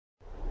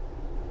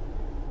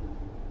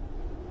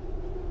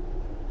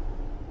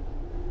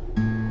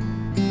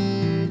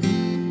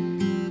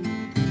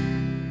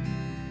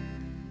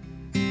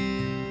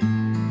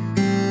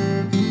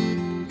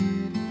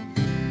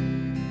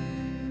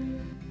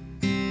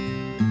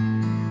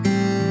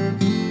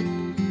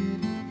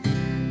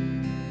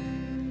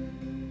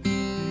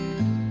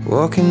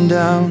walking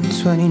down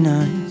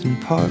 29th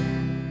and Park.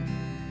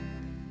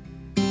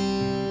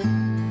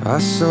 I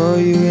saw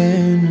you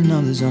in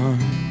another's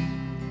arms.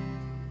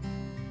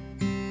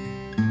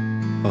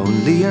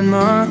 Only a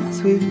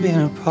month we've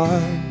been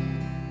apart.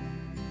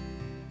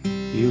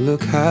 You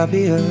look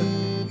happier.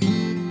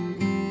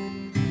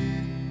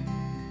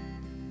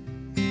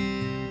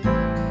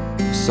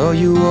 Saw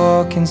you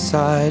walk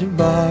inside a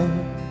bar.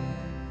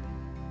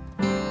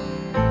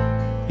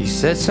 You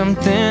said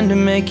something to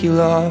make you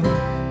laugh.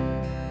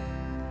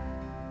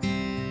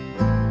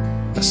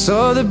 I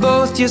saw that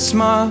both your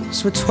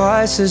smiles were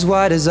twice as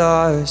wide as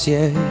ours.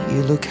 Yeah,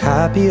 you look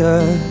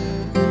happier,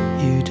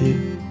 you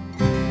do.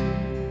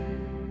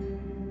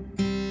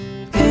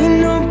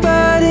 Ain't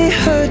nobody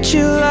hurt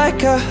you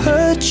like I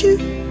hurt you,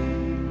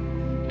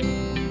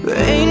 but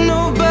ain't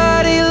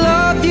nobody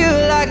love you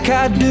like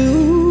I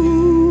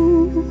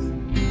do.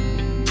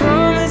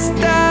 Promise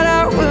that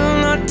I will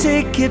not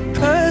take it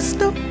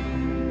personal,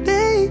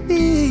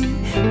 baby,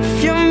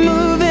 if you're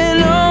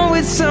moving on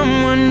with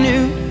someone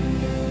new.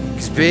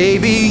 'Cause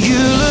baby, you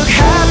look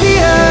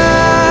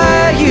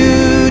happier,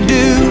 you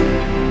do.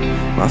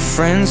 My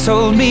friends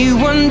told me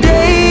one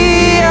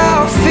day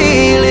I'll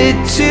feel it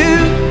too,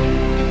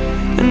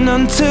 and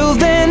until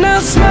then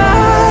I'll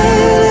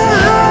smile and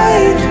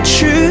hide the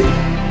truth,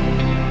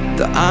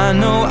 that I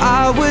know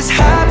I was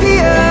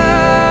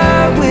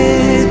happier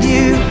with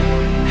you.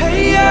 Hey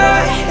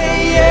yeah, hey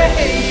yeah,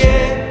 hey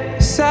yeah.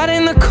 Sat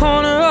in the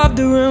corner of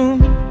the room.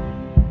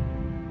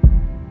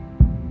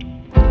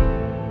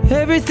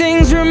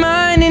 Everything's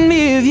reminding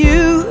me of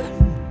you.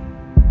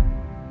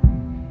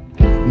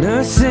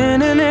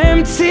 Nursing an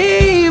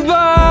empty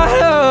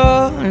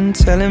bottle and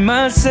telling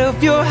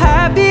myself you're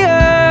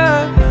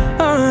happier,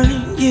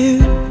 aren't you?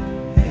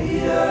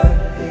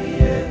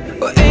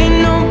 Well, ain't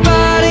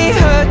nobody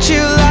hurt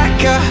you like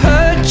I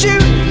hurt you,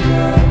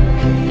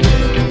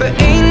 but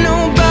ain't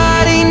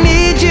nobody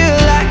need you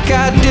like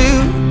I do.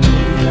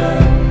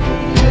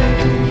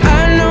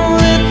 I know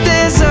that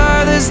there's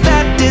others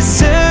that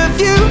deserve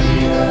you,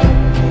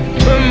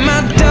 but my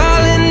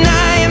darling,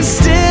 I am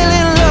still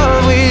in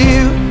love with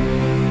you.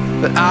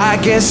 But I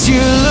guess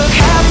you look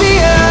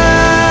happier,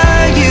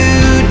 you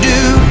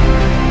do.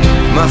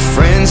 My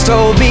friends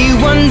told me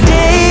one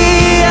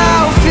day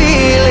I'll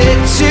feel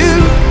it too.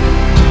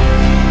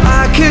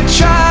 I could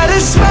try to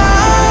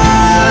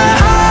smile and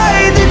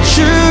hide the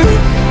truth,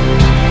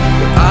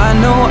 but I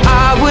know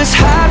I was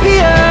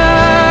happier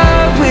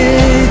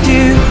with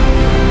you.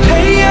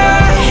 Hey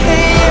yeah,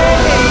 hey yeah,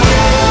 hey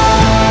yeah.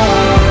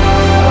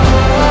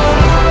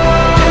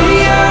 Hey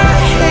yeah,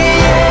 hey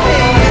yeah,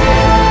 hey yeah.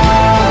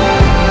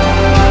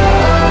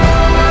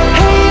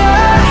 Hey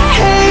yeah,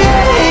 hey yeah,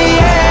 hey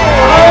yeah.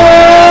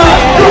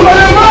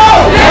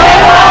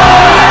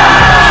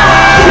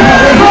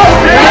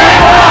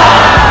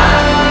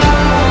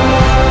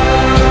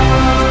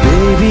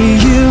 Baby,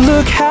 you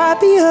look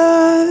happier,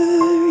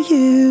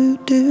 you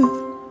do.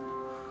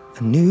 I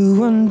knew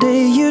one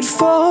day you'd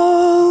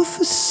fall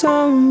for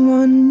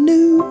someone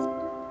new,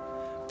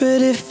 but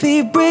if he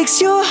breaks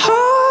your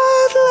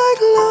heart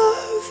like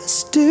lovers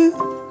do,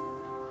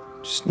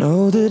 just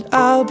know that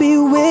I'll be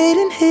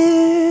waiting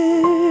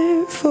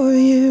here for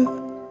you.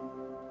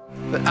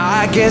 But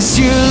I guess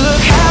you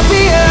look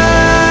happier,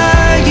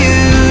 you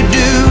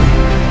do.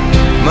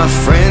 My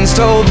friends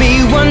told me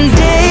one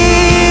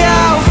day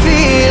I'll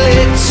feel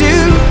it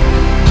too.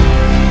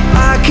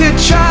 I could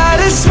try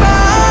to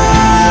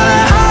smile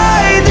and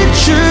hide the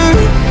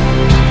truth,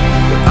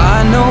 but I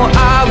know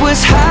I was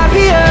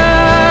happier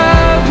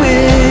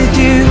with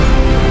you.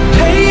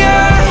 Hey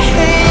yeah,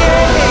 hey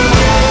yeah, hey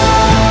yeah.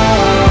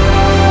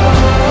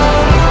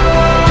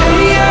 Hey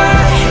yeah,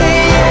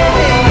 hey yeah,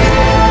 hey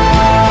yeah.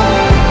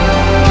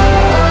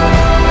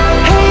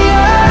 Hey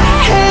yeah,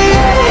 hey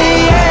yeah, hey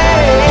yeah.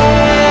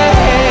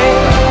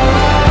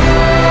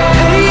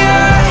 Hey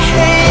yeah,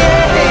 hey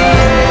yeah, hey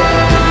yeah.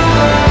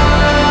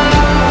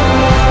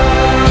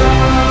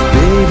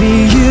 Baby,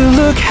 you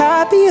look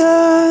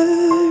happier,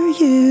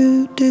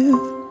 you do.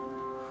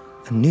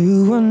 I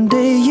knew one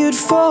day you'd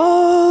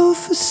fall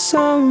for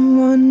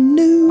someone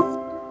new,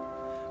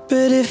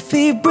 but if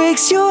he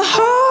breaks your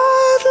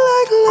heart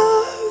like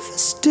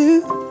lovers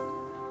do,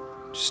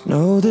 just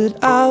know that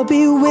I'll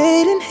be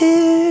waiting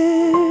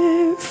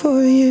here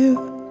for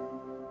you.